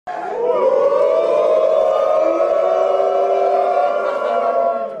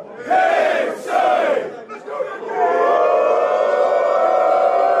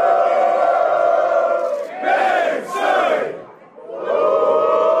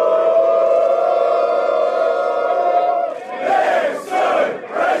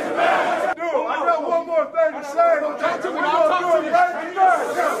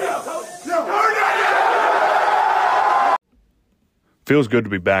Feels good to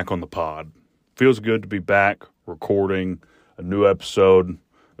be back on the pod. Feels good to be back recording a new episode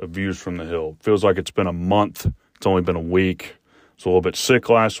of Views from the Hill. Feels like it's been a month. It's only been a week. I was a little bit sick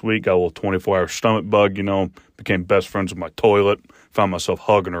last week. Got a little 24-hour stomach bug, Became best friends with my toilet. Found myself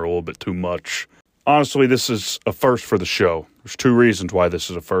hugging her a little bit too much. Honestly, this is a first for the show. There's two reasons why this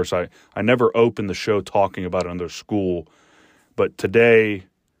is a first. I never opened the show talking about another school. But today,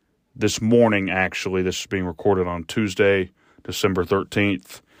 this morning actually, this is being recorded on Tuesday, December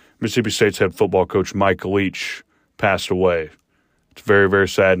 13th, Mississippi State's head football coach Mike Leach passed away. It's very, very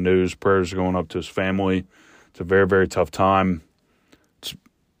sad news. Prayers are going up to his family. It's a very, very tough time. It's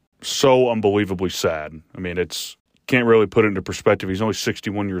so unbelievably sad. Can't really put it into perspective. He's only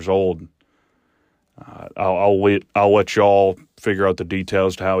 61 years old. I'll let y'all figure out the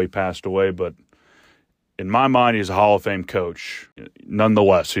details to how he passed away, but in my mind, he's a Hall of Fame coach.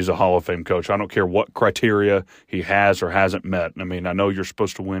 Nonetheless, he's a Hall of Fame coach. I don't care what criteria he has or hasn't met. I know you're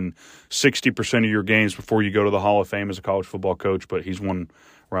supposed to win 60% of your games before you go to the Hall of Fame as a college football coach, but he's won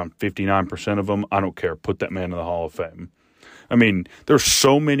around 59% of them. I don't care. Put that man in the Hall of Fame. There's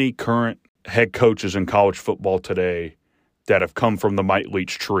so many current head coaches in college football today that have come from the Mike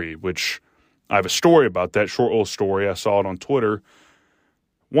Leach tree, which I have a story about that, short little story. I saw it on Twitter.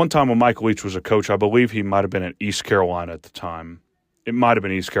 One time when Mike Leach was a coach, I believe he might have been at East Carolina at the time. It might have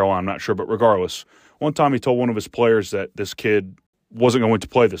been East Carolina, I'm not sure, but regardless, one time he told one of his players that this kid wasn't going to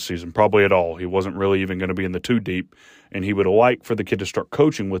play this season, probably at all. He wasn't really even going to be in the two deep, and he would like for the kid to start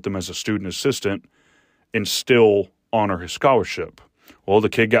coaching with him as a student assistant and still honor his scholarship. Well, the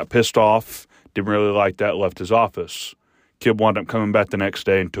kid got pissed off, didn't really like that, left his office. Kid wound up coming back the next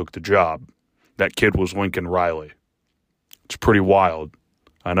day and took the job. That kid was Lincoln Riley. It's pretty wild.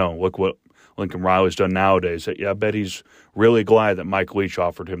 I know. Look what Lincoln Riley's done nowadays. I bet he's really glad that Mike Leach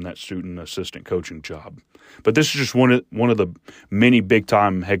offered him that student assistant coaching job. But this is just one of the many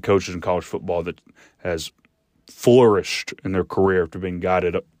big-time head coaches in college football that has flourished in their career after being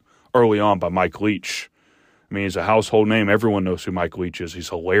guided early on by Mike Leach. He's a household name. Everyone knows who Mike Leach is. He's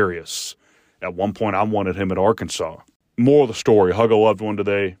hilarious. At one point, I wanted him at Arkansas. Moral of the story, hug a loved one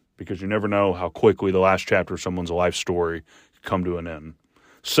today, because you never know how quickly the last chapter of someone's life story can come to an end.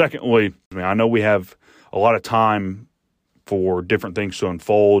 Secondly, I know we have a lot of time for different things to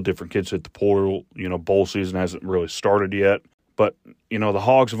unfold. Different kids hit the portal. Bowl season hasn't really started yet. But, the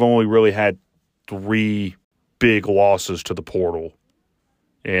Hogs have only really had 3 big losses to the portal.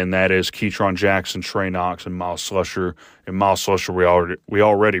 And that is Keytron Jackson, Trey Knox, and Miles Slusher. And Miles Slusher we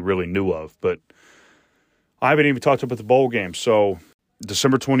already really knew of. But I haven't even talked about the bowl game. So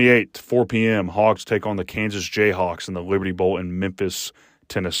December 28th, 4 p.m., Hogs take on the Kansas Jayhawks in the Liberty Bowl in Memphis,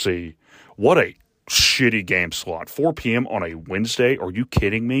 Tennessee. What a shitty game slot. 4 p.m. on a Wednesday? Are you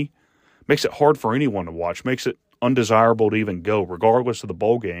kidding me? Makes it hard for anyone to watch. Makes it undesirable to even go, regardless of the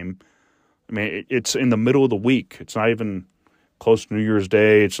bowl game. It's in the middle of the week. It's not even close to New Year's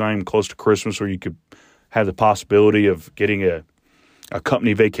Day. It's not even close to Christmas where you could have the possibility of getting a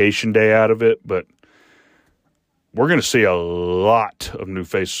company vacation day out of it. But we're going to see a lot of new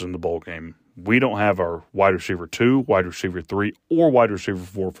faces in the bowl game. We don't have our wide receiver 2, wide receiver 3, or wide receiver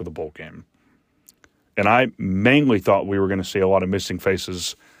 4 for the bowl game. And I mainly thought we were going to see a lot of missing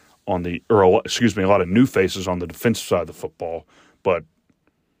faces a lot of new faces on the defensive side of the football. But,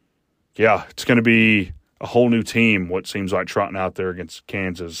 yeah, it's going to be a whole new team, what seems like, trotting out there against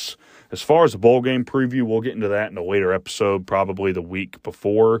Kansas. As far as the bowl game preview, we'll get into that in a later episode, probably the week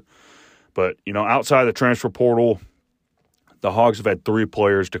before. But, outside of the transfer portal, the Hogs have had 3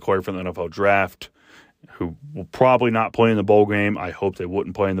 players declared for the NFL draft who will probably not play in the bowl game. I hope they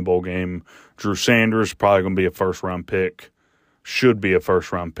wouldn't play in the bowl game. Drew Sanders, probably going to be a first-round pick. Should be a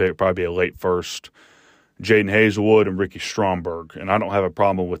first-round pick, probably be a late first. Jaden Hazelwood and Ricky Stromberg. And I don't have a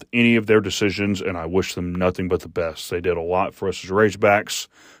problem with any of their decisions, and I wish them nothing but the best. They did a lot for us as Razorbacks.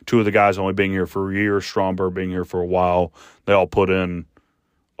 2 of the guys only being here for a year, Stromberg being here for a while. They all put in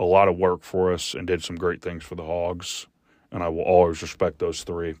a lot of work for us and did some great things for the Hogs. And I will always respect those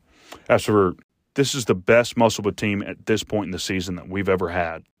 3. This is the best Musselman team at this point in the season that we've ever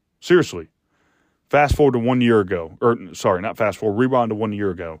had. Seriously. Fast forward to 1 year ago. Rewind to 1 year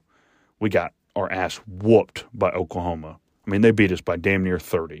ago. We got our ass whooped by Oklahoma. They beat us by damn near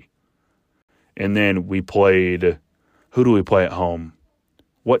 30. And then we played – who do we play at home?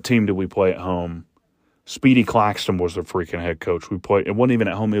 What team did we play at home? Speedy Claxton was the freaking head coach. We played – it wasn't even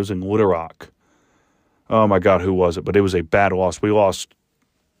at home. It was in Little Rock. Oh, my God, who was it? But it was a bad loss. We lost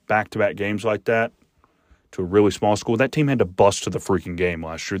back-to-back games like that to a really small school. That team had to bust to the freaking game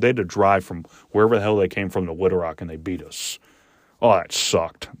last year. They had to drive from wherever the hell they came from to Little Rock, and they beat us. Oh, that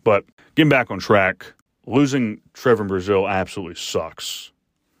sucked. But getting back on track, losing Trevor Brazile absolutely sucks.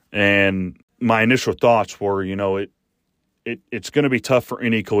 And my initial thoughts were, it's going to be tough for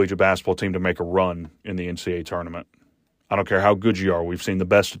any collegiate basketball team to make a run in the NCAA tournament. I don't care how good you are. We've seen the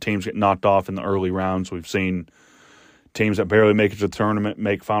best of teams get knocked off in the early rounds. We've seen teams that barely make it to the tournament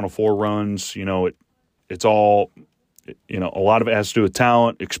make Final Four runs. It's all, a lot of it has to do with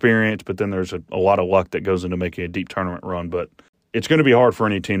talent, experience, but then there's a lot of luck that goes into making a deep tournament run. But it's going to be hard for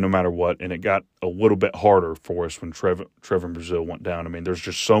any team no matter what, and it got a little bit harder for us when Trevor Brazile went down. I mean, there's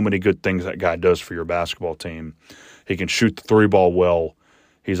just so many good things that guy does for your basketball team. He can shoot the three ball well.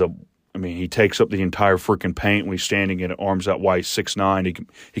 He takes up the entire freaking paint when he's standing in it, arms out wide, 6'9".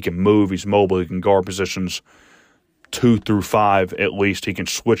 He can move. He's mobile. He can guard positions 2 through 5 at least. He can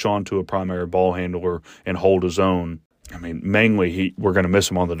switch on to a primary ball handler and hold his own. I mean, mainly we're going to miss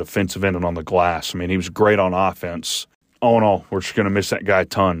him on the defensive end and on the glass. I mean, he was great on offense. All in all, we're just going to miss that guy a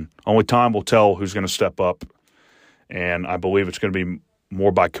ton. Only time will tell who's going to step up, and I believe it's going to be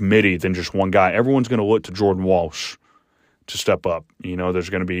more by committee than just one guy. Everyone's going to look to Jordan Walsh to step up.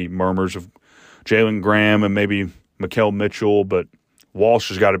 There's going to be murmurs of Jalen Graham and maybe Mikal Mitchell, but Walsh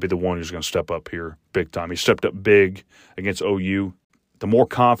has got to be the one who's going to step up here big time. He stepped up big against OU. The more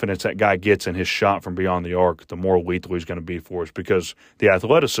confidence that guy gets in his shot from beyond the arc, the more lethal he's going to be for us because the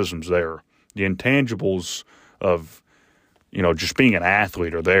athleticism's there. The intangibles of, just being an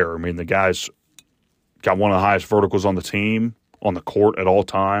athlete are there. I mean, the guy's got one of the highest verticals on the team, on the court at all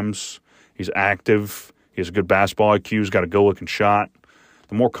times. He's active. He has a good basketball IQ. He's got a good-looking shot.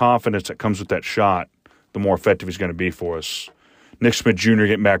 The more confidence that comes with that shot, the more effective he's going to be for us. Nick Smith Jr.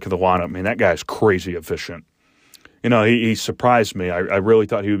 getting back to the lineup, man, that guy's crazy efficient. He surprised me. I really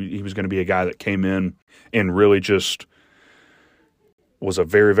thought he was going to be a guy that came in and really just was a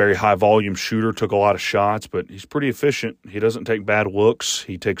very, very high-volume shooter, took a lot of shots, but he's pretty efficient. He doesn't take bad looks.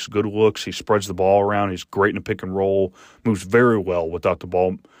 He takes good looks. He spreads the ball around. He's great in a pick and roll, moves very well without the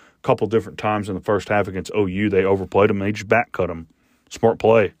ball. A couple different times in the first half against OU, they overplayed him. They just back cut him. Smart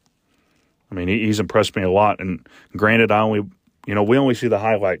play. I mean, he's impressed me a lot. And granted, we only see the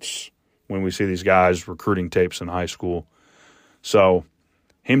highlights when we see these guys recruiting tapes in high school. So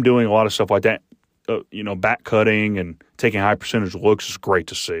him doing a lot of stuff like that, back cutting and taking high percentage looks is great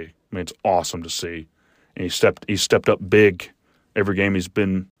to see. I mean, it's awesome to see. And he stepped up big every game he's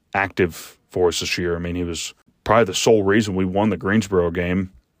been active for us this year. I mean, he was probably the sole reason we won the Greensboro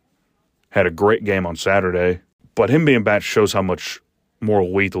game. Had a great game on Saturday. But him being back shows how much more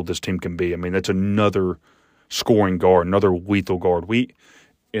lethal this team can be. I mean, that's another scoring guard, another lethal guard.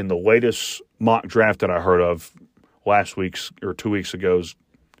 In the latest mock draft that I heard of last week's or 2 weeks ago's,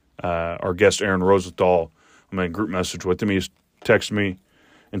 our guest Aaron Rosenthal, I'm in a group message with him. He's texted me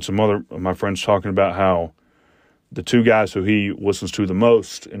and some other of my friends talking about how the two guys who he listens to the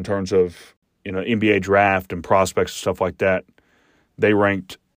most in terms of, NBA draft and prospects and stuff like that, they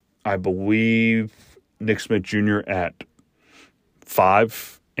ranked, I believe, Nick Smith Jr. at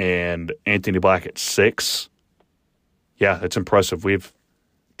 5 and Anthony Black at 6. Yeah, that's impressive. We have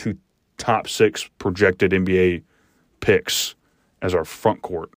 2 top 6 projected NBA picks as our front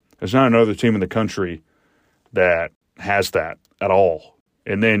court. There's not another team in the country that has that at all.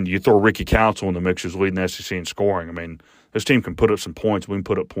 And then you throw Ricky Council in the mix who's leading the SEC in scoring. I mean, this team can put up some points. We can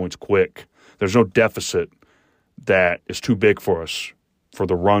put up points quick. There's no deficit that is too big for us for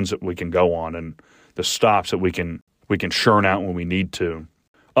the runs that we can go on and the stops that we can churn out when we need to.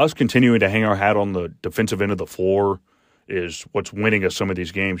 Us continuing to hang our hat on the defensive end of the floor is what's winning us some of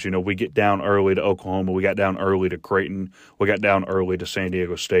these games. We get down early to Oklahoma. We got down early to Creighton. We got down early to San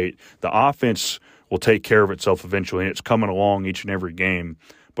Diego State. The offense will take care of itself eventually, and it's coming along each and every game.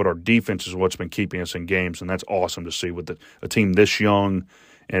 But our defense is what's been keeping us in games, and that's awesome to see with a team this young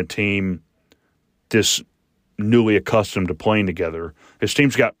and a team this newly accustomed to playing together. This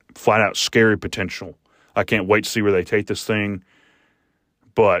team's got flat-out scary potential. I can't wait to see where they take this thing.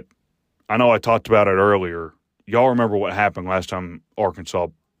 But I know I talked about it earlier. Y'all remember what happened last time the Arkansas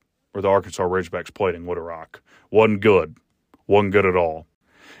Razorbacks played in Little Rock. Wasn't good. Wasn't good at all.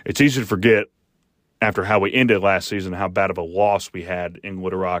 It's easy to forget after how we ended last season, how bad of a loss we had in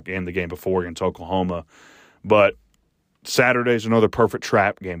Little Rock and the game before against Oklahoma. But Saturday's another perfect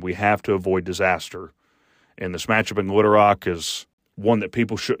trap game. We have to avoid disaster. And this matchup in Little Rock is one that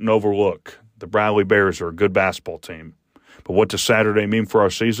people shouldn't overlook. The Bradley Bears are a good basketball team. But what does Saturday mean for our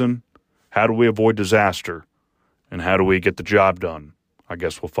season? How do we avoid disaster? And how do we get the job done? I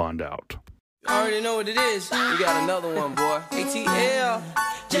guess we'll find out. I already know what it is. We got another one, boy. ATL.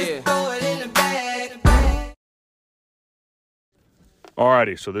 Yeah. Throw it in the bag.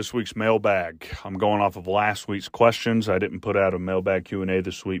 Alrighty, so this week's mailbag. I'm going off of last week's questions. I didn't put out a mailbag Q&A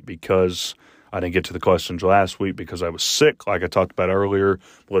this week because I didn't get to the questions last week because I was sick, like I talked about earlier.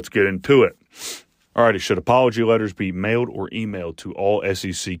 Let's get into it. Alrighty, should apology letters be mailed or emailed to all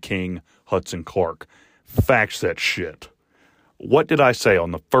SEC King Hudson Clark? Fax that shit. What did I say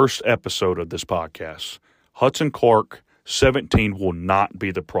on the first episode of this podcast? Hudson Clark, 17, will not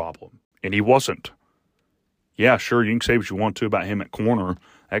be the problem. And he wasn't. Yeah, sure, you can say what you want to about him at corner.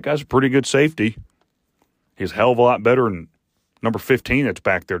 That guy's a pretty good safety. He's a hell of a lot better than number 15 that's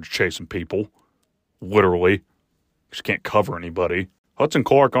back there chasing people. Literally. Just can't cover anybody. Hudson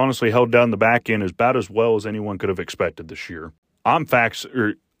Clark honestly held down the back end about as well as anyone could have expected this year. I'm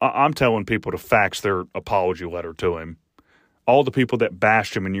telling people to fax their apology letter to him. All the people that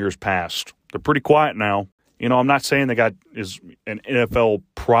bashed him in years past, they're pretty quiet now. You know, I'm not saying the guy is an NFL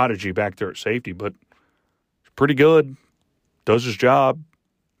prodigy back there at safety, but he's pretty good. Does his job.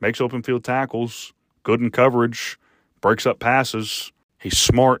 Makes open field tackles. Good in coverage. Breaks up passes. He's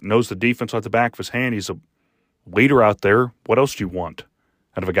smart. Knows the defense like the back of his hand. He's a leader out there. What else do you want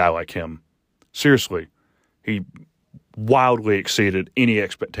out of a guy like him? Seriously. He wildly exceeded any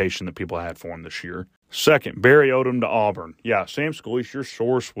expectation that people had for him this year. Second, Barry Odom to Auburn. Yeah, Sam Scalise, your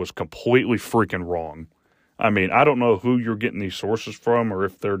source was completely freaking wrong. I mean, I don't know who you're getting these sources from or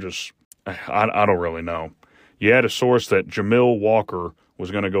if they're just – I don't really know. You had a source that Jamil Walker was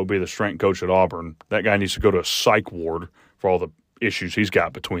going to go be the strength coach at Auburn. That guy needs to go to a psych ward for all the issues he's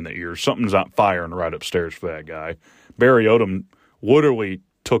got between the ears. Something's not firing right upstairs for that guy. Barry Odom literally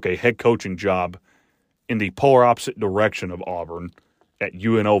took a head coaching job in the polar opposite direction of Auburn at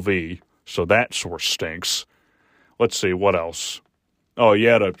UNLV, so that source stinks. Let's see, what else? Oh, you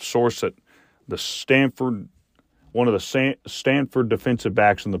had a source that one of the Stanford defensive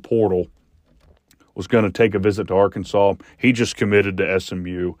backs in the portal was going to take a visit to Arkansas. He just committed to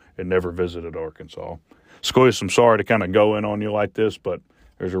SMU and never visited Arkansas. Scalise, I'm sorry to kind of go in on you like this, but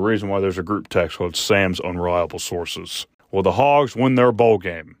there's a reason why there's a group text called Sam's Unreliable Sources. Will the Hogs win their bowl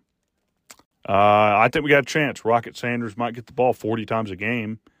game? I think we got a chance. Rocket Sanders might get the ball 40 times a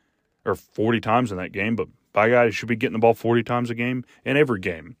game, or 40 times in that game, but by God, he should be getting the ball 40 times a game in every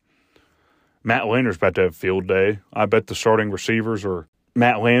game. Matt Lander's about to have field day. I bet the starting receivers are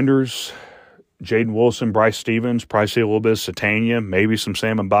Matt Landers, Jaden Wilson, Bryce Stevens, probably see a little bit of Satania, maybe some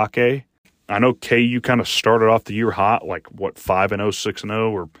Sam Mbake. I know KU kind of started off the year hot, like, 5-0,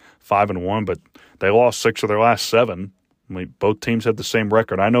 6-0, or 5-1, but they lost 6 of their last 7. I mean, both teams had the same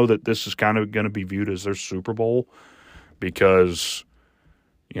record. I know that this is kind of going to be viewed as their Super Bowl because,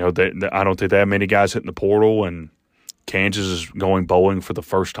 you know, I don't think they have many guys hitting the portal, and Kansas is going bowling for the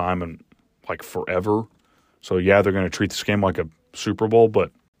first time in, like, forever. So, yeah, they're going to treat this game like a Super Bowl,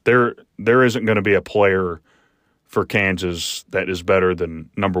 but there isn't going to be a player for Kansas that is better than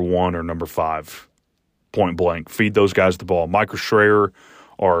number 1 or number 5, point blank. Feed those guys the ball. Michael Schreier,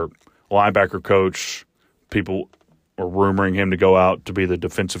 our linebacker coach, people are rumoring him to go out to be the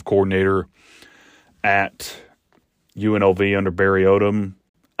defensive coordinator at UNLV under Barry Odom.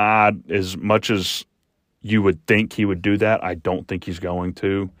 As much as you would think he would do that, I don't think he's going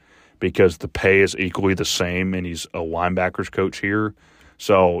to because the pay is equally the same and he's a linebackers coach here.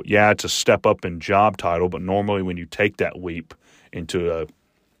 So, yeah, it's a step up in job title, but normally when you take that leap into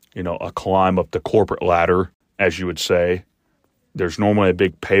a climb up the corporate ladder, as you would say, there's normally a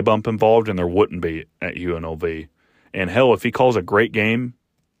big pay bump involved, and there wouldn't be at UNLV. And, hell, if he calls a great game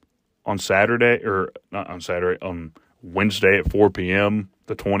on Wednesday at 4 p.m.,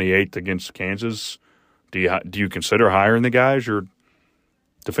 the 28th against Kansas, do you consider hiring the guy as your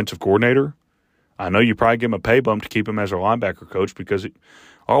defensive coordinator? I know you probably give him a pay bump to keep him as our linebacker coach because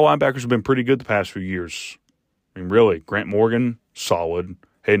our linebackers have been pretty good the past few years. I mean, really, Grant Morgan, solid.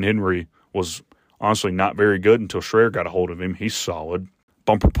 Hayden Henry was honestly not very good until Schreier got a hold of him. He's solid.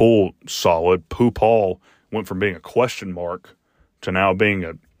 Bumper Pool, solid. Pooh Paul went from being a question mark to now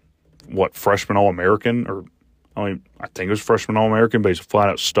being freshman All-American? I think it was freshman All-American, but he's a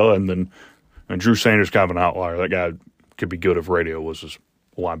flat-out stud. And Drew Sanders kind of an outlier. That guy could be good if radio was his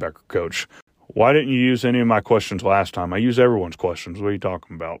linebacker coach. Why didn't you use any of my questions last time? I use everyone's questions. What are you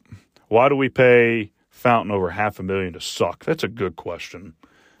talking about? Why do we pay Fountain over $500,000 to suck? That's a good question.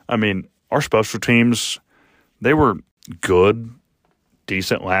 I mean, our special teams, they were good,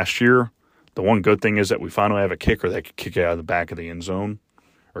 decent last year. The one good thing is that we finally have a kicker that could kick it out of the back of the end zone.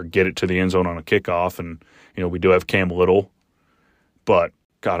 or get it to the end zone on a kickoff. And, we do have Cam Little. But,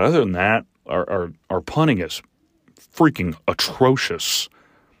 God, other than that, our punting is freaking atrocious.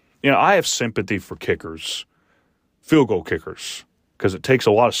 I have sympathy for kickers, field goal kickers, because it takes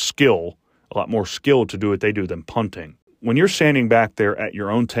a lot more skill to do what they do than punting. When you're standing back there at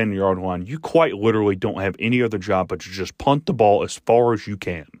your own 10-yard line, you quite literally don't have any other job but to just punt the ball as far as you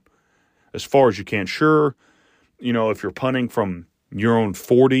can. As far as you can. Sure, if you're punting from your own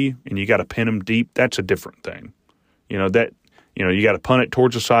 40 and you got to pin them deep, that's a different thing. You got to punt it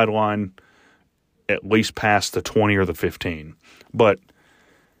towards the sideline at least past the 20 or the 15. But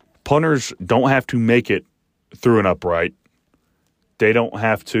punters don't have to make it through an upright. They don't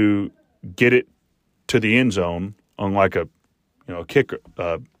have to get it to the end zone, unlike a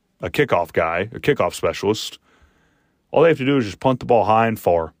kickoff guy, a kickoff specialist. All they have to do is just punt the ball high and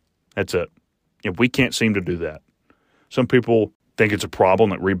far. That's it. And we can't seem to do that. Some people think it's a problem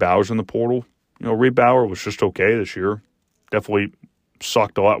that Reed Bauer's in the portal. Reed Bauer was just okay this year. Definitely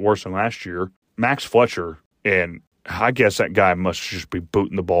sucked a lot worse than last year. Max Fletcher, and I guess that guy must just be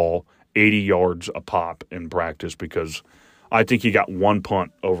booting the ball 80 yards a pop in practice, because I think he got one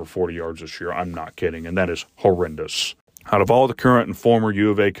punt over 40 yards this year. I'm not kidding, and that is horrendous. Out of all the current and former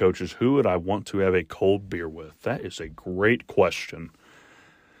U of A coaches, who would I want to have a cold beer with? That is a great question.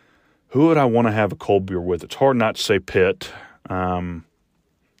 Who would I want to have a cold beer with? It's hard not to say Pitt. Brett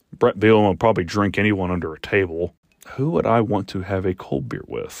Bielema will probably drink anyone under a table. Who would I want to have a cold beer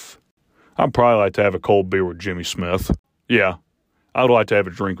with? I'd probably like to have a cold beer with Jimmy Smith. Yeah, I'd like to have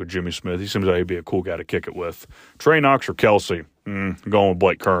a drink with Jimmy Smith. He seems like he'd be a cool guy to kick it with. Trey Knox or Kelsey? I'm going with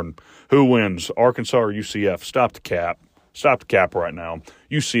Blake Kern. Who wins, Arkansas or UCF? Stop the cap. Stop the cap right now.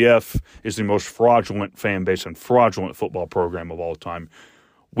 UCF is the most fraudulent fan base and fraudulent football program of all time.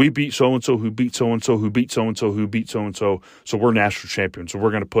 We beat so-and-so who beat so-and-so who beat so-and-so who beat so-and-so, so we're national champions. So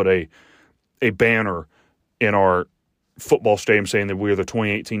we're going to put a banner in our football stadium saying that we are the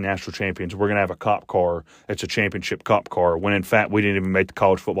 2018 national champions. We're going to have a cop car that's a championship cop car, when in fact we didn't even make the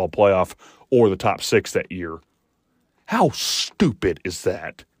college football playoff or the top 6 that year. How stupid is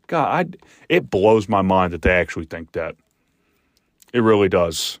that? God, it blows my mind that they actually think that. It really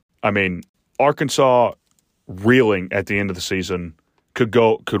does. I mean, Arkansas reeling at the end of the season could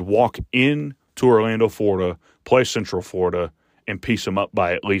walk in to Orlando, Florida, play Central Florida, and piece them up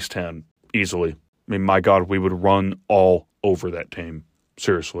by at least 10 easily. I mean, my God, we would run all over that team.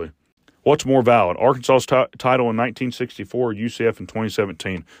 Seriously. What's more valid, Arkansas's title in 1964 or UCF in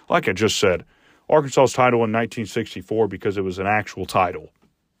 2017? Like I just said, Arkansas's title in 1964 because it was an actual title.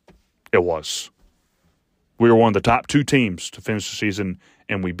 It was. We were one of the top 2 teams to finish the season,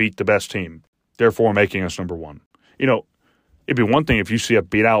 and we beat the best team, therefore making us number 1. It'd be one thing if UCF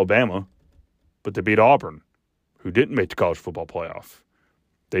beat Alabama, but they beat Auburn, who didn't make the college football playoff.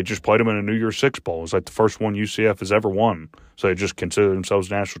 They just played them in a New Year's Six Bowl. It was like the first one UCF has ever won. So they just consider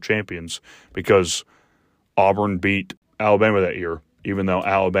themselves national champions because Auburn beat Alabama that year, even though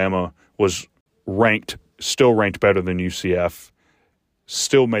Alabama was still ranked better than UCF,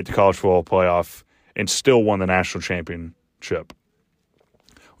 still made the college football playoff, and still won the national championship.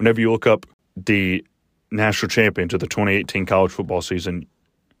 Whenever you look up the national champions of the 2018 college football season,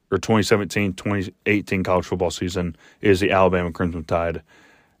 or 2017-2018 college football season, is the Alabama Crimson Tide,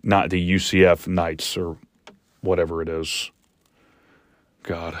 not the UCF Knights or whatever it is.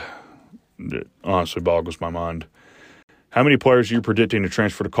 God, it honestly boggles my mind. How many players are you predicting to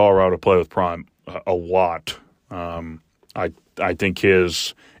transfer to Colorado to play with Prime? A lot. I think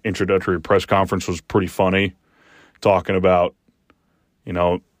his introductory press conference was pretty funny, talking about,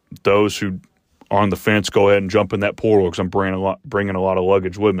 those who are on the fence, go ahead and jump in that portal because I'm bringing a lot of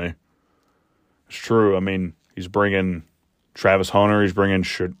luggage with me. It's true. I mean, he's bringing Travis Hunter. He's bringing,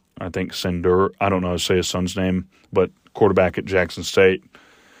 I think, Sendur. I don't know how to say his son's name, but quarterback at Jackson State.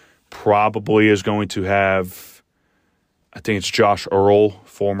 Probably is going to have, I think it's Josh Earl,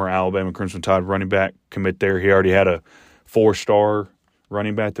 former Alabama Crimson Tide running back, commit there. He already had a 4-star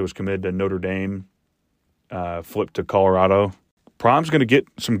running back that was committed to Notre Dame, flipped to Colorado. Prime's going to get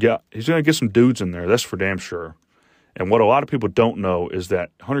he's going to get some dudes in there. That's for damn sure. And what a lot of people don't know is that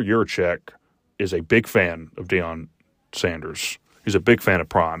Hunter Yurachek is a big fan of Deion Sanders. He's a big fan of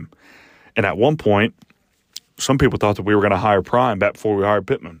Prime. And at one point, some people thought that we were going to hire Prime back before we hired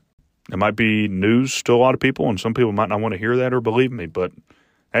Pittman. It might be news to a lot of people, and some people might not want to hear that or believe me, but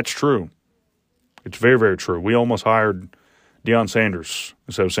that's true. It's very, very true. We almost hired Deion Sanders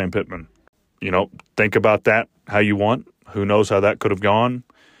instead of Sam Pittman. Think about that how you want. Who knows how that could have gone.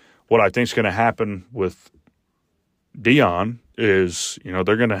 What I think is going to happen with Deion is, they're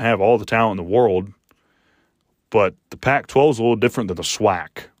going to have all the talent in the world. But the Pac-12 is a little different than the SWAC.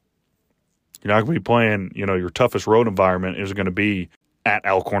 You're not going to be playing, your toughest road environment is going to be at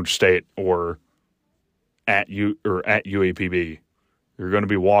Alcorn State or at UAPB. You're going to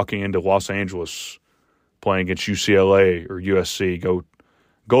be walking into Los Angeles playing against UCLA or USC.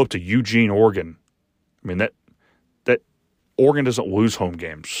 Go up to Eugene, Oregon. I mean, that Oregon doesn't lose home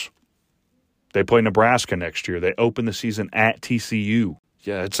games. They play Nebraska next year. They open the season at TCU.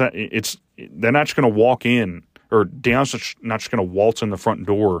 Yeah, they're not just going to walk in, or Deion's not just going to waltz in the front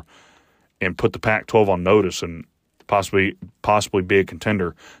door and put the Pac-12 on notice and possibly be a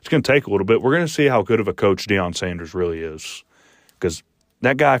contender. It's going to take a little bit. We're going to see how good of a coach Deion Sanders really is, because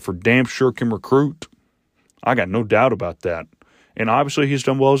that guy for damn sure can recruit. I got no doubt about that. And obviously he's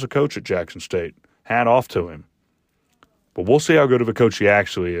done well as a coach at Jackson State. Hat off to him. But we'll see how good of a coach he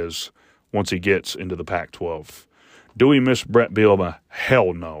actually is once he gets into the Pac-12. Do we miss Brett Bielema?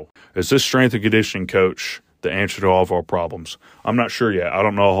 Hell no. Is this strength and conditioning coach the answer to all of our problems? I'm not sure yet. I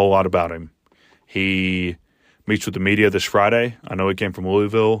don't know a whole lot about him. He meets with the media this Friday. I know he came from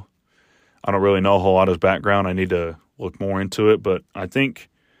Louisville. I don't really know a whole lot of his background. I need to look more into it, but I think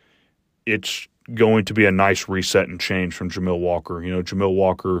it's going to be a nice reset and change from Jamil Walker. Jamil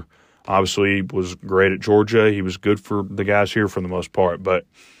Walker obviously was great at Georgia. He was good for the guys here for the most part, but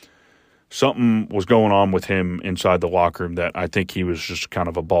something was going on with him inside the locker room that I think he was just kind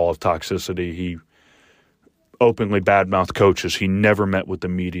of a ball of toxicity. He openly badmouthed coaches. He never met with the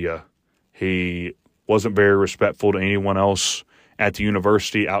media. He wasn't very respectful to anyone else at the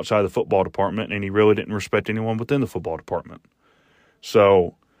university outside the football department, and he really didn't respect anyone within the football department.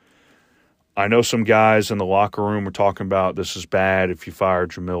 So I know some guys in the locker room were talking about this is bad if you fire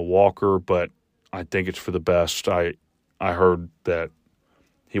Jamil Walker, but I think it's for the best. I heard that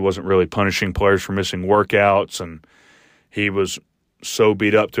he wasn't really punishing players for missing workouts, and he was so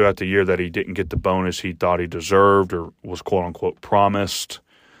beat up throughout the year that he didn't get the bonus he thought he deserved or was quote-unquote promised.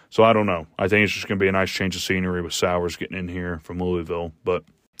 So I don't know. I think it's just going to be a nice change of scenery with Sowers getting in here from Louisville. But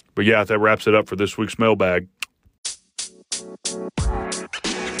yeah, that wraps it up for this week's mailbag.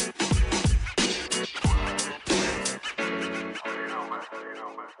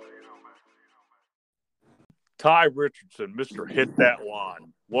 Tye Richardson, Mr. Hit That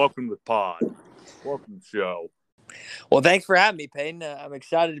Line. Welcome to the pod. Welcome to the show. Well, thanks for having me, Peyton. I'm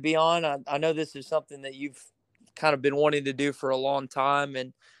excited to be on. I know this is something that you've kind of been wanting to do for a long time,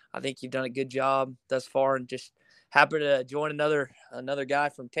 and I think you've done a good job thus far, and just happy to join another guy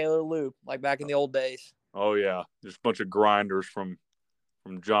from Taylor Loop, like back in the old days. Oh, yeah. Just a bunch of grinders from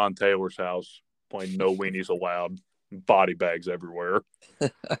John Taylor's house playing No Weenies Allowed, body bags everywhere.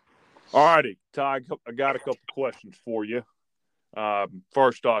 All righty, Tye, I got a couple questions for you.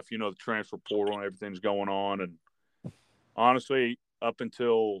 First off, the transfer portal and everything's going on, and honestly, up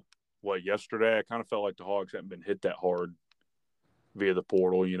until, yesterday, I kind of felt like the Hogs hadn't been hit that hard via the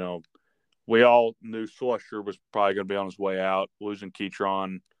portal. We all knew Slusher was probably going to be on his way out. Losing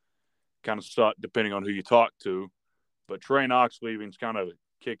Keytron kind of sucked depending on who you talk to. But Trey Knox leaving's kind of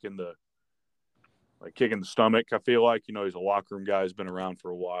kicking the stomach, I feel like. He's a locker room guy who's been around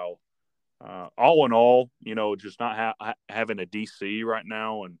for a while. All in all, just not having a DC right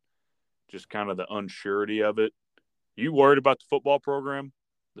now and just kind of the unsurety of it. You worried about the football program,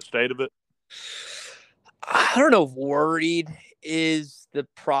 the state of it? I don't know if worried is the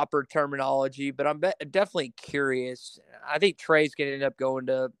proper terminology, but I'm definitely curious. I think Trey's going to end up going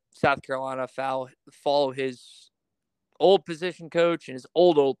to South Carolina, follow his old position coach and his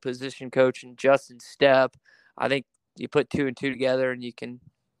old position coach and Justin Stepp. I think you put 2 and 2 together and you can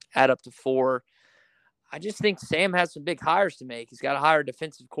add up to 4. I just think Sam has some big hires to make. He's got to hire a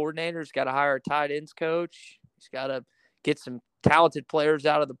defensive coordinator. He's got to hire a tight ends coach. He's got to get some talented players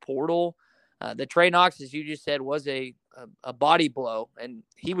out of the portal. The Trey Knox, as you just said, was a body blow, and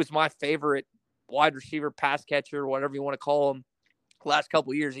he was my favorite wide receiver, pass catcher, whatever you want to call him, last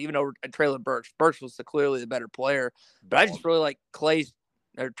couple of years, even over Traylon Burks. Burks was clearly the better player, but I just really like Trey's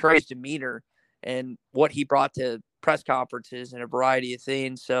demeanor and what he brought to press conferences and a variety of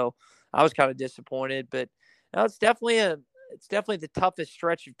things. So I was kind of disappointed, but no, it's definitely the toughest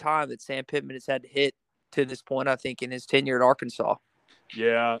stretch of time that Sam Pittman has had to hit to this point, I think, in his tenure at Arkansas.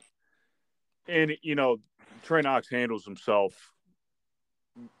 Yeah. And, Trey Knox handles himself,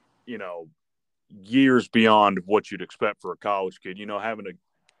 years beyond what you'd expect for a college kid. Having to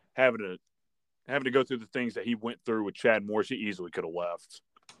go through the things that he went through with Chad Morris, he easily could have left.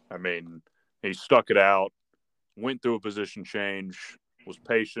 I mean, he stuck it out, went through a position change, was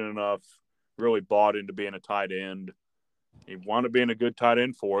patient enough, really bought into being a tight end. He wound up being a good tight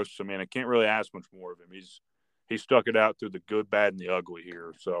end for us. I mean, I can't really ask much more of him. He stuck it out through the good, bad, and the ugly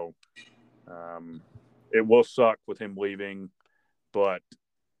here. So, it will suck with him leaving, but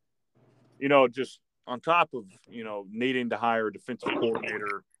just on top of needing to hire a defensive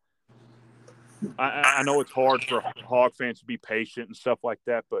coordinator, I know it's hard for Hog fans to be patient and stuff like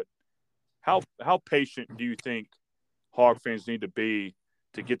that, but how patient do you think Hog fans need to be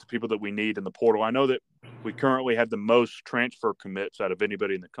to get the people that we need in the portal? I know that we currently have the most transfer commits out of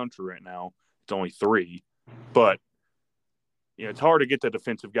anybody in the country right now. It's only 3, but it's hard to get the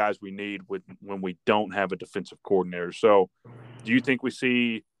defensive guys we need when we don't have a defensive coordinator. So, do you think we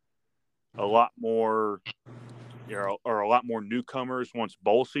see a lot more, or a lot more newcomers once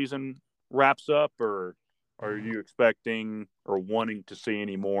bowl season wraps up, or are you expecting or wanting to see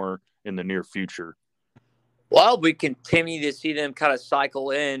any more in the near future? Well, we continue to see them kind of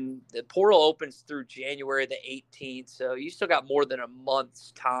cycle in. The portal opens through January the 18th, so you still got more than a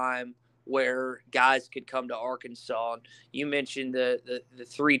month's time where guys could come to Arkansas. And you mentioned the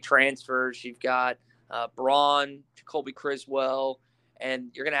 3 transfers. You've got Braun, Jacoby Criswell,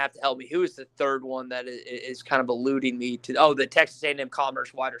 and you're going to have to help me. Who is the third one that is kind of eluding me to? Oh, the Texas A&M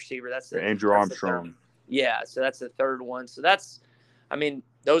Commerce wide receiver. That's Andrew Armstrong. Yeah, so that's the third one. So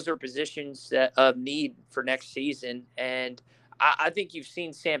those are positions of need for next season. And I think you've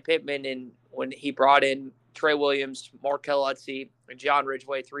seen Sam Pittman when he brought in Trey Williams, Markel Utze, and John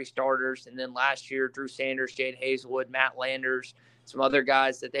Ridgeway, 3 starters. And then last year, Drew Sanders, Jade Hazelwood, Matt Landers, some other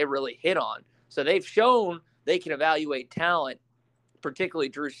guys that they really hit on. So they've shown they can evaluate talent, particularly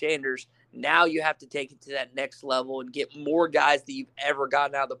Drew Sanders. Now you have to take it to that next level and get more guys that you've ever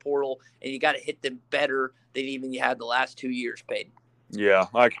gotten out of the portal, and you got to hit them better than even you had the last 2 years, Peyton. Yeah,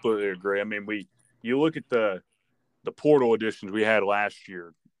 I completely agree. I mean, you look at the portal additions we had last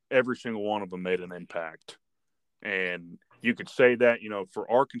year, every single one of them made an impact. And you could say that, for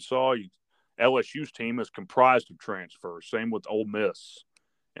Arkansas, LSU's team is comprised of transfers. Same with Ole Miss.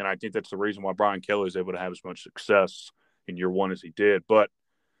 And I think that's the reason why Brian Kelly is able to have as much success in year one as he did. But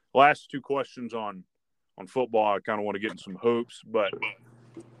last 2 questions on football, I kind of want to get in some hoops. But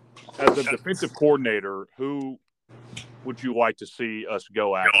as a defensive coordinator, who would you like to see us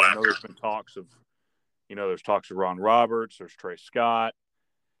go after? I know there's been talks of, there's talks of Ron Roberts, there's Trey Scott.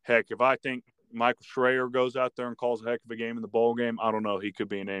 Heck, if I think Michael Schrayer goes out there and calls a heck of a game in the bowl game, I don't know. He could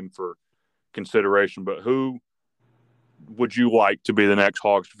be a name for consideration. But who would you like to be the next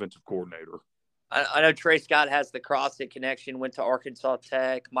Hogs defensive coordinator? I know Trey Scott has the CrossFit connection, went to Arkansas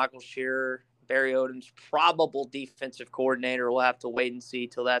Tech. Michael Shearer, Barry Odom's probable defensive coordinator. We'll have to wait and see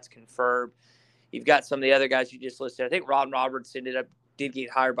till that's confirmed. You've got some of the other guys you just listed. I think Ron Roberts did get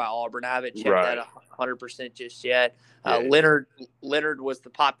hired by Auburn. I haven't checked that 100% just yet. Leonard was the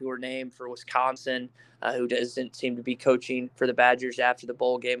popular name for Wisconsin, who doesn't seem to be coaching for the Badgers after the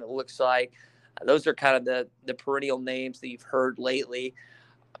bowl game, it looks like. Those are kind of the perennial names that you've heard lately.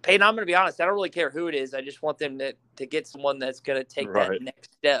 Peyton, I'm going to be honest, I don't really care who it is. I just want them to get someone that's going to take that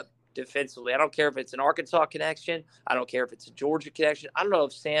next step defensively. I don't care if it's an Arkansas connection. I don't care if it's a Georgia connection. I don't know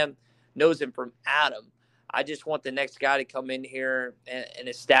if Sam knows him from Adam. I just want the next guy to come in here and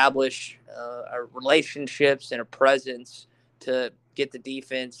establish relationships and a presence to get the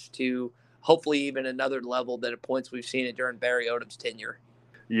defense to hopefully even another level that at points we've seen it during Barry Odom's tenure.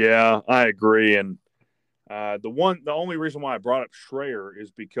 Yeah, I agree. And the only reason why I brought up Schrayer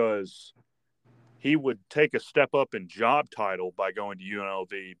is because he would take a step up in job title by going to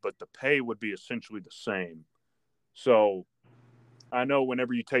UNLV, but the pay would be essentially the same. So I know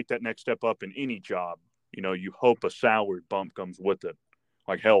whenever you take that next step up in any job, you hope a salary bump comes with it.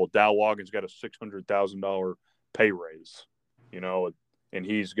 Like, hell, Dow Loggins got a $600,000 pay raise, and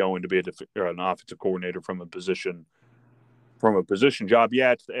he's going to be an offensive coordinator from a position job.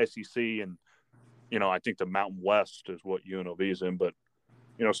 Yeah, it's the SEC, and, I think the Mountain West is what UNLV is in, but,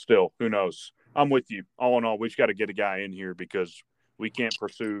 still, who knows? I'm with you. All in all, we just got to get a guy in here because we can't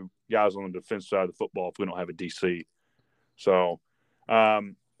pursue guys on the defense side of the football if we don't have a DC. So, I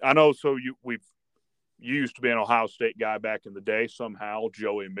know. So you used to be an Ohio State guy back in the day. Somehow,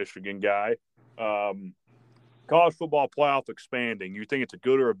 Joey, a Michigan guy. College football playoff expanding. You think it's a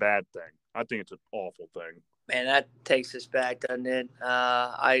good or a bad thing? I think it's an awful thing. Man, that takes us back, doesn't it?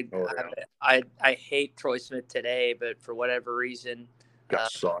 I hate Troy Smith today, but for whatever reason,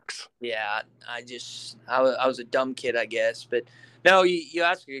 that sucks. Yeah, I was a dumb kid, I guess. But no, you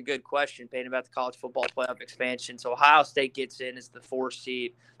asked a good question, Peyton, about the college football playoff expansion. So Ohio State gets in as the 4th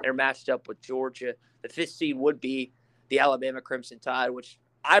seed. They're matched up with Georgia. The 5th seed would be the Alabama Crimson Tide, which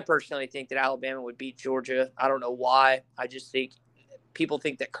I personally think that Alabama would beat Georgia. I don't know why. I just think people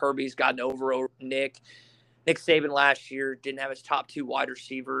think that Kirby's gotten over Nick. Nick Saban last year didn't have his top 2 wide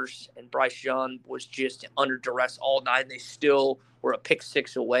receivers, and Bryce Young was just under duress all night, and they still were a pick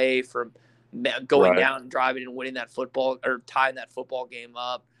 6 away from going Right. down and driving and winning that football or tying that football game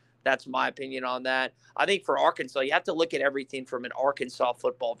up. That's my opinion on that. I think for Arkansas, you have to look at everything from an Arkansas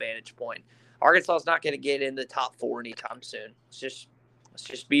football vantage point. Arkansas is not going to get in the top 4 anytime soon. Let's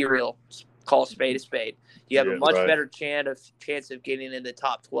just be real. Let's call a spade a spade. You have a Yeah, much right. better chance of getting in the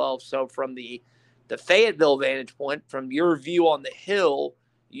top 12. So from the Fayetteville vantage point, from your view on the Hill,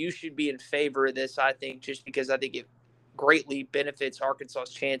 you should be in favor of this, I think, just because I think it greatly benefits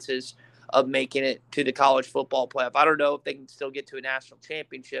Arkansas's chances of making it to the college football playoff. I don't know if they can still get to a national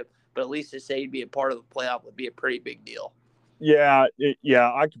championship, but at least to say you'd be a part of the playoff would be a pretty big deal. Yeah,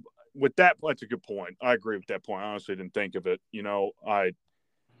 with that, that's a good point. I agree with that point. I honestly didn't think of it. The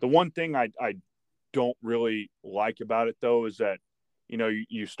one thing I don't really like about it though is that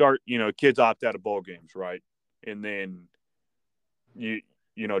you start kids opt out of bowl games, right? And then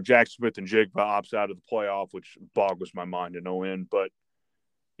Jack Smith and Jigba opts out of the playoff, which boggles my mind to no end. But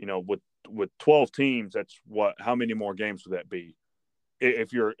with 12 teams, that's how many more games would that be?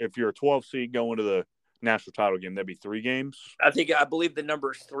 If you're a 12 seed going to the national title game, that'd be 3 games. I believe the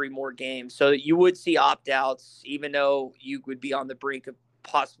number is 3 more games. So you would see opt-outs, even though you would be on the brink of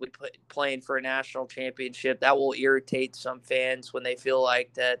possibly playing for a national championship. That will irritate some fans when they feel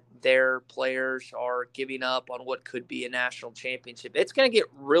like that their players are giving up on what could be a national championship. It's going to get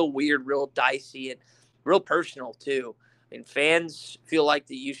real weird, real dicey, and real personal too. I mean, fans feel like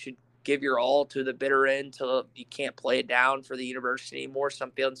that you should give your all to the bitter end till you can't play it down for the university anymore.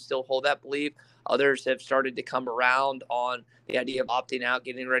 Some fans still hold that belief. Others have started to come around on the idea of opting out,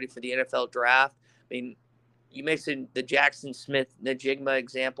 getting ready for the NFL draft. I mean, you mentioned the Jackson Smith-Njigba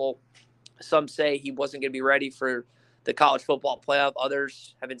example. Some say he wasn't going to be ready for the college football playoff.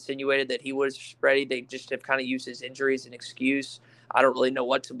 Others have insinuated that he was ready. They just have kind of used his injury as an excuse. I don't really know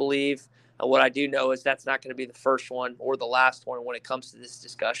what to believe. What I do know is that's not going to be the first one or the last one when it comes to this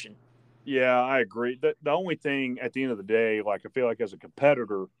discussion. Yeah, I agree. The only thing at the end of the day, like I feel like as a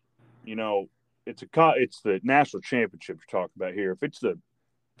competitor, it's the national championship you're talking about here. If it's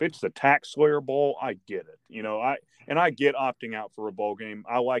the Tax Slayer Bowl, I get it. I get opting out for a bowl game.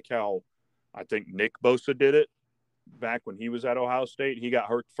 I like how I think Nick Bosa did it back when he was at Ohio State. He got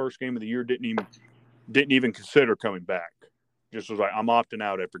hurt the first game of the year, didn't even consider coming back. Just was like, I'm opting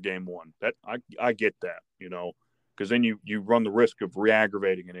out after game 1. That I get that, because then you run the risk of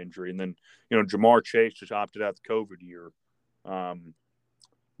re-aggravating an injury. And then, Jamar Chase just opted out the COVID year.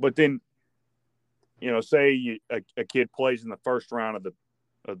 But then, say a kid plays in the first round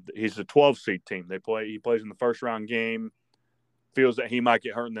he's a 12 seed team. He plays in the first round game, feels that he might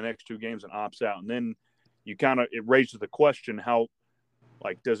get hurt in the next 2 games and opts out. And then it raises the question, how,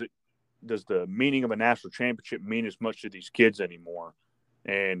 does the meaning of a national championship mean as much to these kids anymore?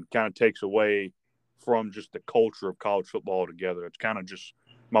 And kind of takes away from just the culture of college football altogether. It's kind of just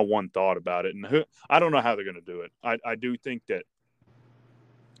my one thought about it. And I don't know how they're going to do it. I do think that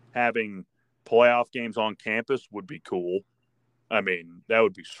having playoff games on campus would be cool. I mean, that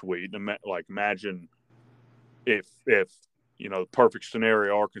would be sweet. Imagine if the perfect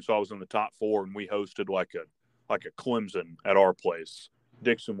scenario, Arkansas was in the top 4 and we hosted like a Clemson at our place.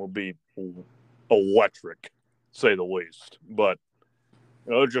 Dixon will be electric, say the least. But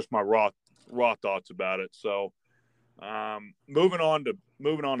just my raw thoughts about it. So, moving on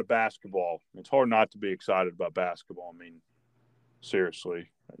to basketball. It's hard not to be excited about basketball. I mean,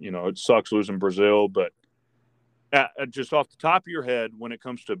 seriously, it sucks losing Brazil, but just off the top of your head, when it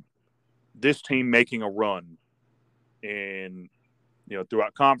comes to this team making a run, and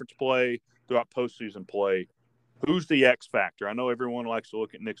throughout conference play, throughout postseason play, who's the X factor? I know everyone likes to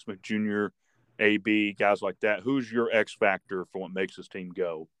look at Nick Smith Jr., AB, guys like that. Who's your X factor for what makes this team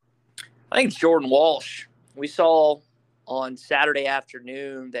go? I think it's Jordan Walsh. We saw on Saturday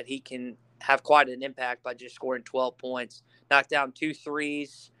afternoon that he can have quite an impact by just scoring 12 points. Knocked down 2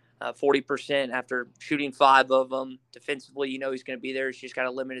 threes, 40% after shooting 5 of them. Defensively, he's going to be there. He's just got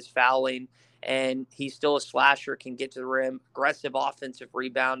to limit his fouling. And he's still a slasher, can get to the rim. Aggressive offensive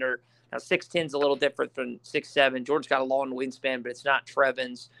rebounder. Now, 6'10 is a little different than 6'7. Jordan's got a long wingspan, but it's not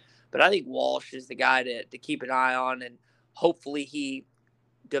Trevin's. But I think Walsh is the guy to keep an eye on, and hopefully he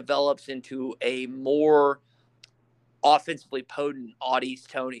develops into a more offensively potent Audis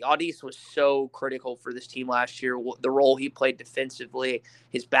Toney. Audis was so critical for this team last year. The role he played defensively,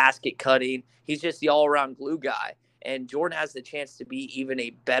 his basket cutting. He's just the all-around glue guy. And Jordan has the chance to be even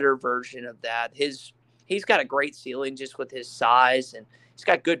a better version of that. He's got a great ceiling just with his size, and he's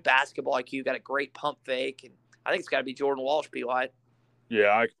got good basketball IQ, got a great pump fake. And I think it's got to be Jordan Walsh, P.Y.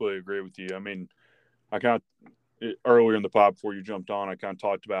 Yeah, I completely agree with you. I mean, I kind of earlier in the pod before you jumped on, I kind of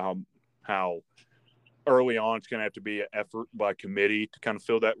talked about how early on it's going to have to be an effort by committee to kind of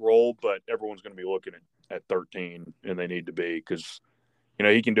fill that role, but everyone's going to be looking at 13, and they need to be because,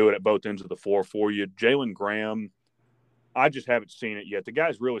 he can do it at both ends of the floor for you. Jalen Graham, I just haven't seen it yet. The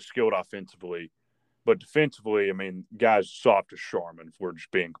guy's really skilled offensively, but defensively, I mean, guy's soft as Charmin, if we're just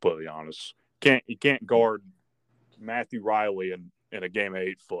being completely honest. He can't guard Matthew Riley in a game of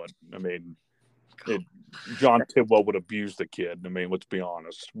 8 foot. I mean, John Tidwell would abuse the kid. I mean, let's be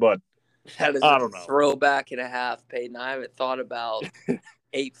honest. But that is I don't know. Throwback and a half, Peyton. I haven't thought about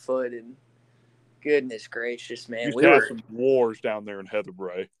 8 foot, and goodness gracious, man. We had some wars down there in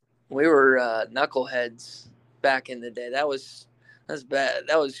Heatherbray. We were knuckleheads back in the day. That's bad.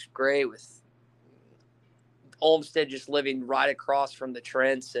 That was great with Olmsted just living right across from the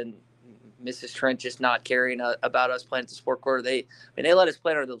Trents and Mrs. Trent just not caring about us playing at the sport quarter. They let us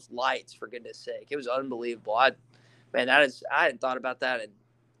play under those lights, for goodness sake. It was unbelievable. I hadn't thought about that in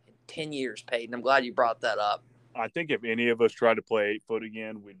 10 years, Peyton. I'm glad you brought that up. I think if any of us tried to play 8 foot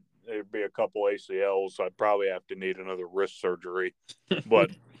again, there'd be a couple ACLs. I'd probably have to need another wrist surgery, but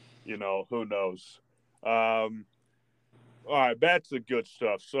who knows? All right, back to the good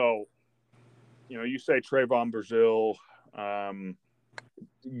stuff. So, you say Trayvon Brazile.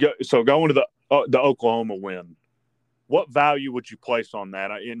 So going to the Oklahoma win, what value would you place on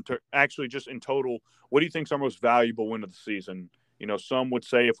that? Actually, just in total, what do you think is our most valuable win of the season? Some would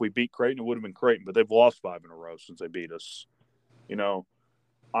say if we beat Creighton, it would have been Creighton, but they've lost 5 in a row since they beat us.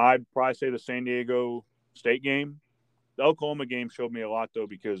 I'd probably say the San Diego State game. The Oklahoma game showed me a lot, though,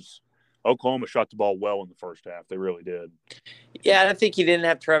 because Oklahoma shot the ball well in the first half. They really did. Yeah, I think you didn't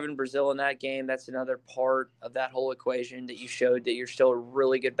have Trevin Brazile in that game. That's another part of that whole equation that you showed that you're still a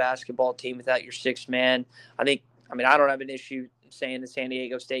really good basketball team without your 6th man. I don't have an issue saying the San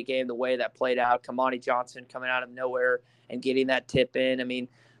Diego State game, the way that played out, Kamani Johnson coming out of nowhere and getting that tip in. I mean,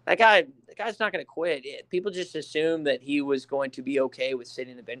 the guy's not going to quit. People just assume that he was going to be okay with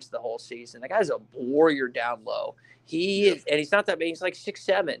sitting the bench the whole season. That guy's a warrior down low. And he's not that big. He's like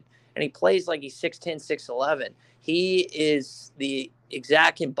 6'7", and he plays like he's 6'10", 6'11". He is the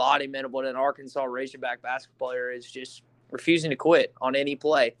exact embodiment of what an Arkansas Razorback basketball player is, just refusing to quit on any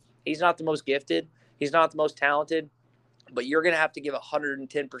play. He's not the most gifted. He's not the most talented, but you're going to have to give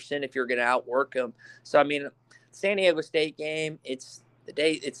 110% if you're going to outwork him. So, I mean, San Diego State game, it's the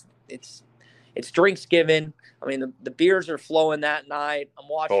day, it's drinks given. I mean, the beers are flowing that night. I'm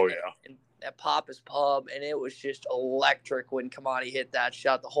watching it at Papa's Pub, and it was just electric when Kamani hit that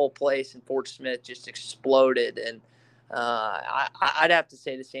shot. The whole place in Fort Smith just exploded, and I'd have to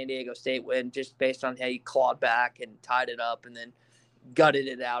say the San Diego State win just based on how you clawed back and tied it up and then gutted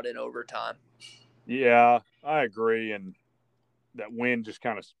it out in overtime. Yeah, I agree, and that win just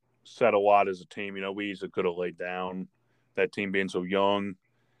kind of said a lot as a team. We easily could have laid down, that team being so young.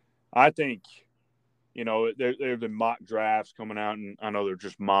 I think – there have been mock drafts coming out, and I know they're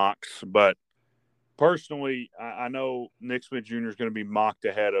just mocks. But personally, I know Nick Smith Jr. is going to be mocked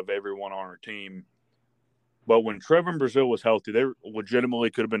ahead of everyone on our team. But when Trevin Brazile was healthy, there legitimately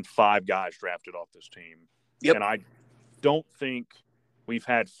could have been 5 guys drafted off this team. Yep. And I don't think we've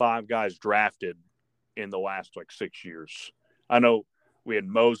had 5 guys drafted in the last, 6 years. I know we had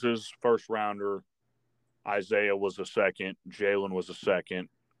Moses, first rounder. Isaiah was a second. Jalen was a second.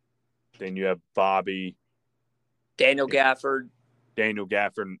 Then you have Bobby. Daniel Gafford.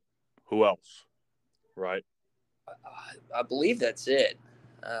 Who else? Right? I believe that's it.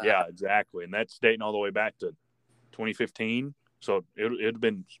 Yeah, exactly. And that's dating all the way back to 2015. So it had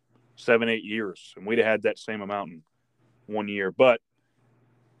been 7-8 years, and we'd have had that same amount in 1 year. But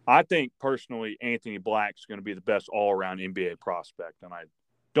I think, personally, Anthony Black's going to be the best all-around NBA prospect. And I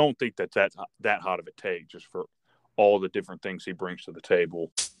don't think that's that hot of a take just for all the different things he brings to the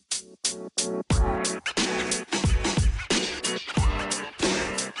table.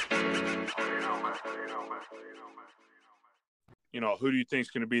 Who do you think is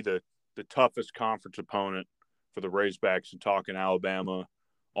going to be the toughest conference opponent for the Razorbacks? And talking Alabama,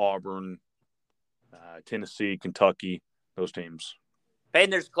 Auburn, Tennessee, Kentucky, those teams. Hey,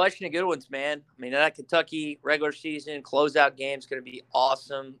 there's a collection of good ones, man. I mean, that Kentucky regular season closeout game is going to be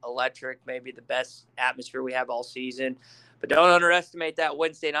awesome, electric, maybe the best atmosphere we have all season. But don't underestimate that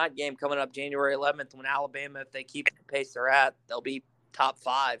Wednesday night game coming up January 11th when Alabama, if they keep the pace they're at, they'll be top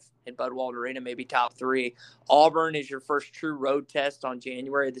 5 in Bud Walton Arena, maybe top 3. Auburn is your first true road test on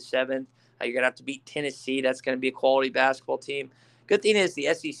January the 7th. You're going to have to beat Tennessee. That's going to be a quality basketball team. Good thing is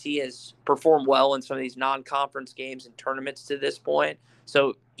the SEC has performed well in some of these non-conference games and tournaments to this point.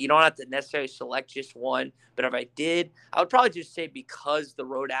 So you don't have to necessarily select just one. But if I did, I would probably just say because the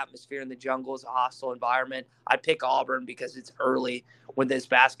road atmosphere in the jungle is a hostile environment, I'd pick Auburn because it's early when this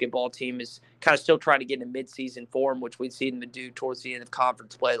basketball team is kind of still trying to get into midseason form, which we'd seen them do towards the end of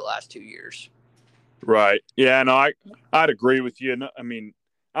conference play the last 2 years. Right. Yeah, no, I'd agree with you. I mean,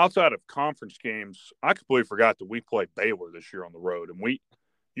 outside of conference games, I completely forgot that we played Baylor this year on the road. And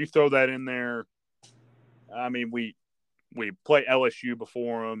you throw that in there, I mean, we play LSU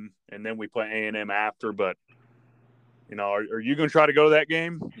before them, and then we play A&M after. But, are you going to try to go to that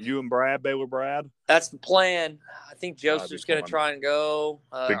game? You and Baylor Brad? That's the plan. I think Joseph's going to try and go.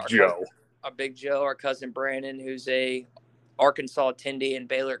 Big Joe. Our Big Joe, our cousin Brandon, who's a Arkansas attendee and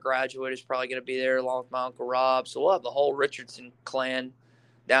Baylor graduate, is probably going to be there along with my Uncle Rob. So we'll have the whole Richardson clan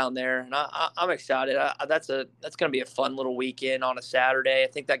down there, and I'm excited. That's going to be a fun little weekend on a Saturday. I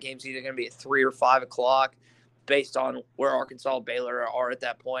think that game's either going to be at 3 or 5 o'clock, based on where Arkansas and Baylor are at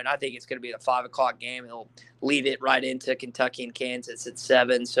that point. I think it's going to be a 5 o'clock game. It'll lead it right into Kentucky and Kansas at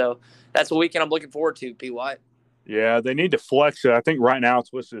 7. So that's a weekend I'm looking forward to. P. White. Yeah, they need to flex it. I think right now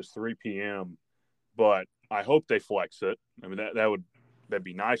it's listed as 3 p.m., but I hope they flex it. I mean, that'd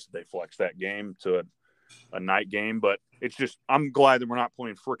be nice if they flex that game to a night game, but it's just I'm glad that we're not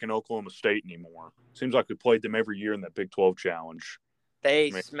playing frickin' Oklahoma State anymore. Seems like we played them every year in that Big 12 challenge.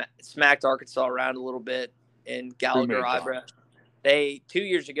 They smacked Arkansas around a little bit in Gallagher Ibra. 2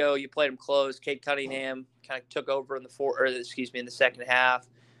 years ago you played them close. Cade Cunningham kind of took over in the second half,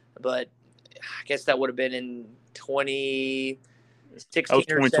 but I guess that would have been in 2016 or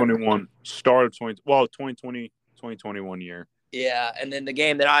 2021. Start of 2020, 2021 year. Yeah, and then the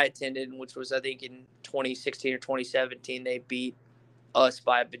game that I attended, which was I think in 2016 or 2017, they beat us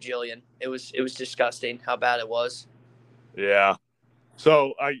by a bajillion. It was disgusting how bad it was. Yeah.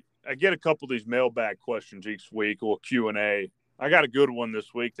 So I get a couple of these mailbag questions each week, a little Q&A. I got a good one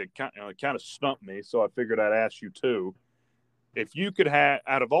this week that kind of stumped me, so I figured I'd ask you too. If you could have,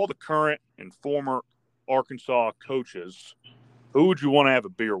 out of all the current and former Arkansas coaches, who would you want to have a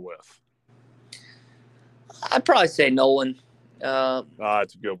beer with? I'd probably say Nolan.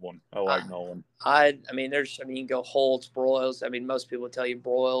 It's a good one. I like Nolan. You can go Holtz, Broyles. I mean, most people would tell you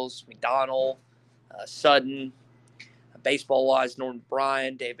Broyles, McDonald, Sutton. Baseball-wise, Norman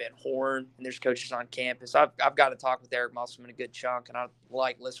Bryan, Dave Van Horn, and there's coaches on campus. I've got to talk with Eric Musselman a good chunk, and I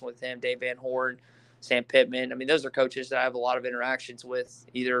like listening with him, Dave Van Horn, Sam Pittman. I mean, those are coaches that I have a lot of interactions with,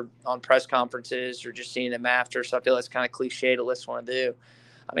 either on press conferences or just seeing them after, so I feel that's kind of cliche to listen to do.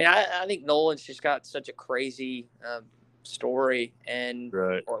 I mean, I think Nolan's just got such a crazy story and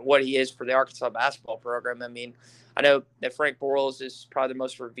or what he is for the Arkansas basketball program. I mean, I know that Frank Broyles is probably the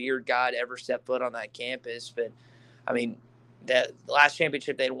most revered guy to ever step foot on that campus, but I mean, the last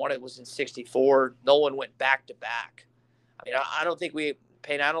championship they won it was in '64. Nolan went back to back. I mean, I don't think we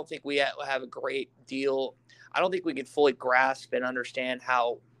have a great deal. I don't think we can fully grasp and understand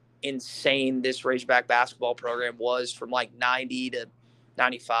how insane this Razorback basketball program was from like 90 to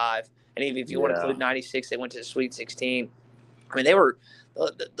 95. And even if you want to include 96, they went to the Sweet 16. I mean, they were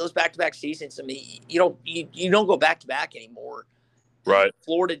those back-to-back seasons. I mean, you don't go back-to-back anymore. Right.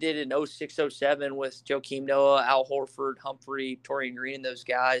 Florida did it in 06-07 with Joakim Noah, Al Horford, Humphrey, Torian Green, and those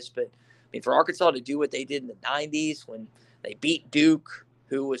guys. But, I mean, for Arkansas to do what they did in the 90s when they beat Duke,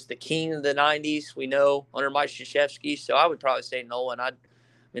 who was the king of the 90s, we know, under Mike Krzyzewski. So I would probably say Nolan. I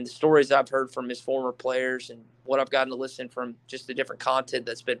mean, the stories I've heard from his former players and what I've gotten to listen from just the different content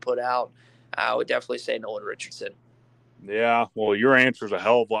that's been put out, I would definitely say Nolan Richardson. Yeah, well, your answer is a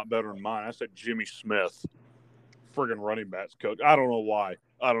hell of a lot better than mine. I said Jimmy Smith. Friggin' running backs coach. I don't know why.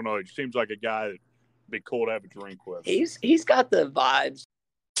 I don't know. He seems like a guy that'd be cool to have a drink with. He's got the vibes.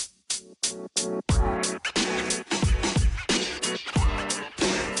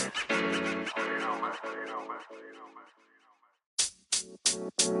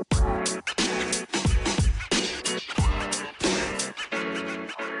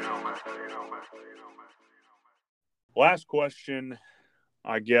 Last question,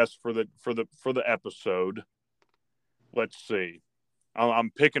 I guess, for the episode. Let's see.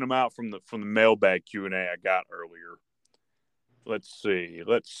 I'm picking them out from the mailbag Q&A I got earlier. Let's see.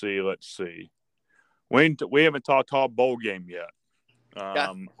 We haven't talked bowl game yet.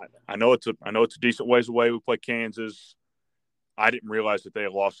 I know it's a decent ways away. We play Kansas. I didn't realize that they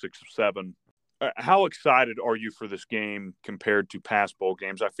had lost 6 or 7. How excited are you for this game compared to past bowl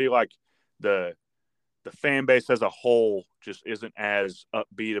games? I feel like the fan base as a whole just isn't as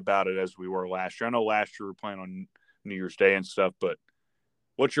upbeat about it as we were last year. I know last year we were playing on New Year's Day and stuff, but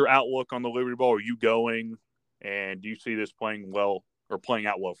what's your outlook on the Liberty Bowl? Are you going, and do you see this playing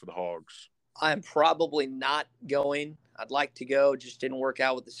out well for the Hogs? I'm probably not going. I'd like to go. Just didn't work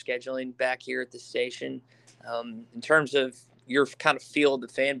out with the scheduling back here at the station. In terms of your kind of feel of the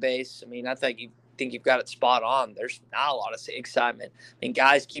fan base, I mean, I think you've got it spot on. There's not a lot of excitement. I mean,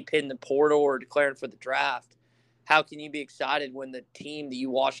 guys keep hitting the portal or declaring for the draft. How can you be excited when the team that you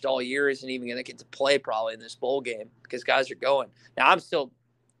watched all year isn't even going to get to play probably in this bowl game because guys are going? Now, I'm still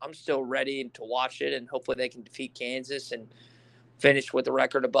ready to watch it, and hopefully they can defeat Kansas and finish with a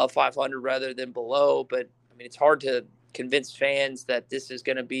record above 500 rather than below. But I mean, it's hard to convince fans that this is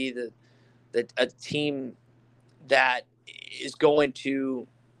going to be a team that is going to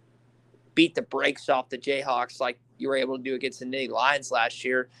beat the brakes off the Jayhawks like you were able to do against the Nittany Lions last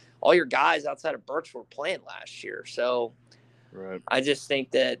year. All your guys outside of Birch were playing last year. So right. I just think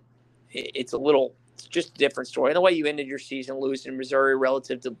that it's just a different story. And the way you ended your season losing in Missouri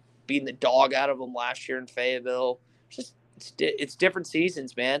relative to beating the dog out of them last year in Fayetteville, it's different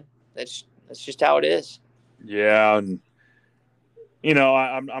seasons, man. That's just how it is. Yeah, and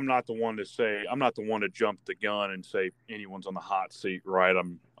I'm not the one to jump the gun and say anyone's on the hot seat, right?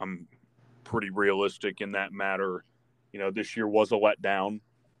 I'm pretty realistic in that matter. This year was a letdown.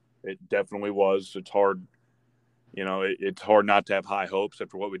 It definitely was. It's hard, it's hard not to have high hopes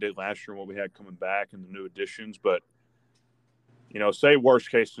after what we did last year and what we had coming back and the new additions. But, say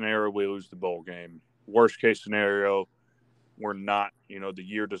worst case scenario, we lose the bowl game. Worst case scenario, we're not, the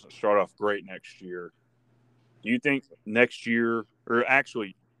year doesn't start off great next year. Do you think next year, or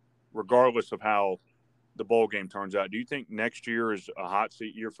actually, regardless of how the bowl game turns out, do you think next year is a hot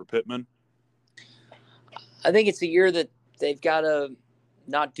seat year for Pittman? I think it's a year that they've got to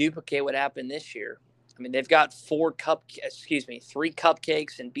not duplicate what happened this year. I mean, they've got 3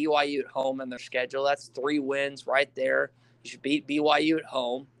 cupcakes and BYU at home in their schedule. That's 3 wins right there. You should beat BYU at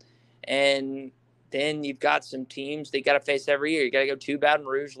home. And then you've got some teams they got to face every year. You got to go to Baton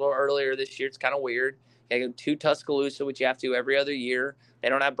Rouge a little earlier this year. It's kind of weird. You got to go to Tuscaloosa, which you have to every other year. They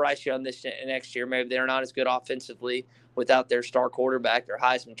don't have Bryce Young next year. Maybe they're not as good offensively without their star quarterback, their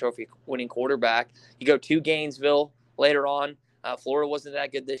Heisman Trophy winning quarterback. You go to Gainesville later on. Florida wasn't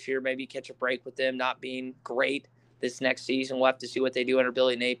that good this year. Maybe catch a break with them not being great this next season. We'll have to see what they do under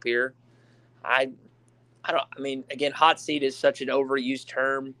Billy Napier. Again, hot seat is such an overused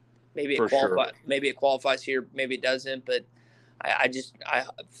term. Maybe it qualifies here, maybe it doesn't. But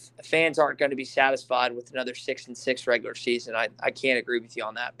fans aren't going to be satisfied with another 6-6 regular season. I can't agree with you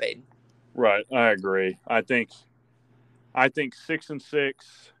on that, Peyton. Right, I agree. I think 6-6.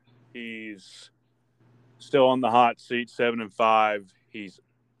 He's still on the hot seat. 7-5. His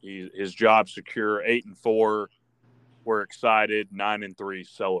job secure. 8-4. We're excited. 9-3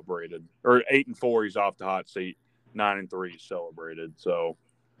 celebrated. Or 8-4. He's off the hot seat. 9-3 celebrated. So,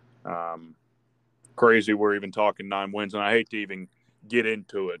 crazy. We're even talking 9 wins, and I hate to even get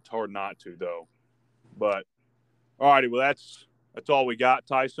into it. It's hard not to, though. But all righty. Well, that's all we got,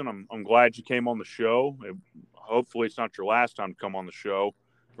 Tyson. I'm glad you came on the show. Hopefully, it's not your last time to come on the show.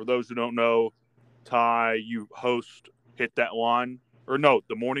 For those who don't know, Tye, you host Hit That Line, or no,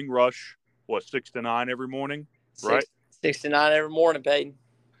 the Morning Rush. 6 to 9 every morning, right? 6 to 9 every morning, Peyton.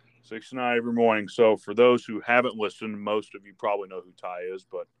 6 to 9 every morning. So for those who haven't listened, most of you probably know who Tye is,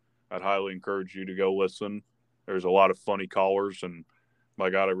 but I'd highly encourage you to go listen. There's a lot of funny callers, and my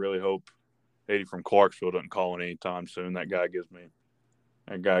God, I really hope Eddie from Clarksville doesn't call in anytime soon. That guy gives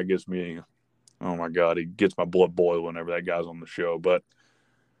me, oh my God, he gets my blood boiling whenever that guy's on the show. But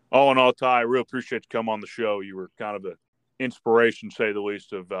all in all, Tye, I really appreciate you coming on the show. You were kind of an inspiration, to say the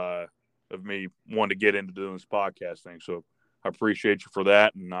least, of me wanting to get into doing this podcast thing. So I appreciate you for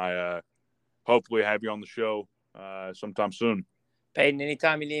that, and I hopefully have you on the show sometime soon. Peyton,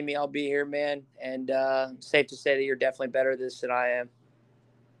 anytime you need me, I'll be here, man. And safe to say that you're definitely better at this than I am.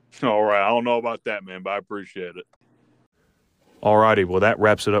 All right. I don't know about that, man, but I appreciate it. All righty. Well, that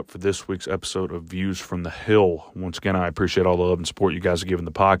wraps it up for this week's episode of Views from the Hill. Once again, I appreciate all the love and support you guys are giving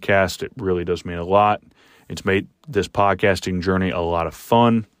the podcast. It really does mean a lot. It's made this podcasting journey a lot of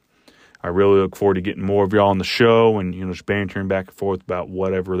fun. I really look forward to getting more of y'all on the show and, just bantering back and forth about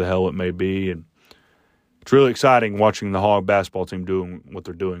whatever the hell it may be. And it's really exciting watching the Hog basketball team doing what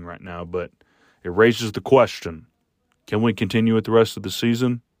they're doing right now. But it raises the question, can we continue it the rest of the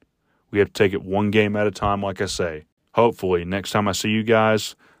season? We have to take it one game at a time, like I say. Hopefully, next time I see you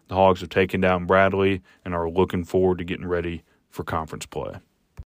guys, the Hogs have taken down Bradley and are looking forward to getting ready for conference play.